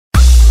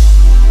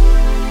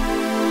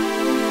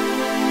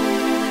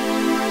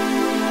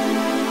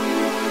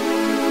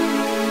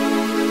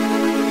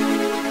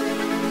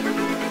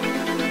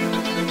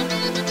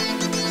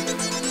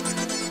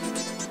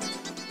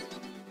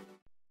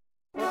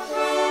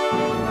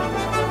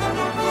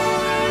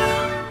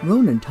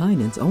Ronan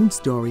Tynan's own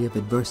story of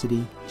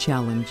adversity,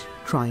 challenge,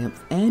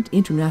 triumph, and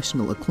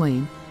international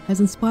acclaim has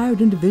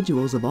inspired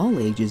individuals of all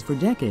ages for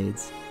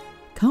decades.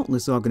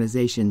 Countless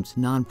organizations,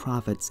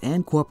 nonprofits,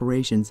 and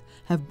corporations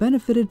have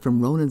benefited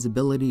from Ronan's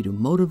ability to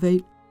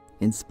motivate,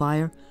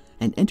 inspire,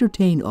 and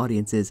entertain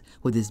audiences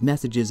with his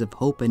messages of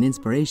hope and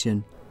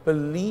inspiration.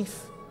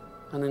 Belief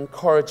and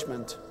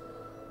encouragement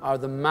are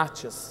the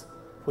matches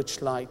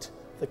which light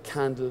the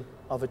candle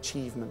of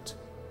achievement.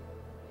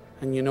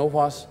 And you know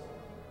what?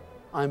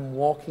 I'm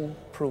walking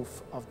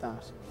proof of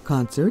that.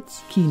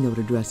 Concerts, keynote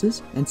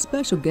addresses, and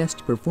special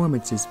guest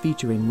performances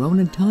featuring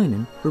Ronan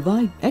Tynan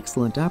provide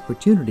excellent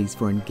opportunities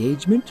for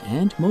engagement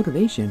and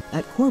motivation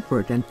at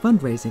corporate and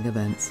fundraising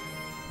events,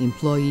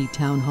 employee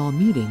town hall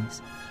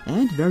meetings,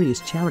 and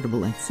various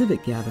charitable and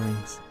civic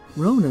gatherings.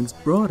 Ronan's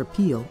broad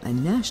appeal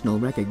and national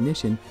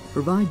recognition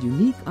provide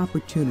unique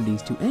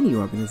opportunities to any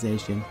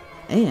organization,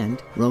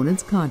 and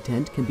Ronan's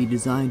content can be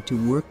designed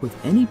to work with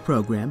any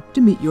program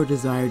to meet your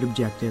desired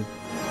objective.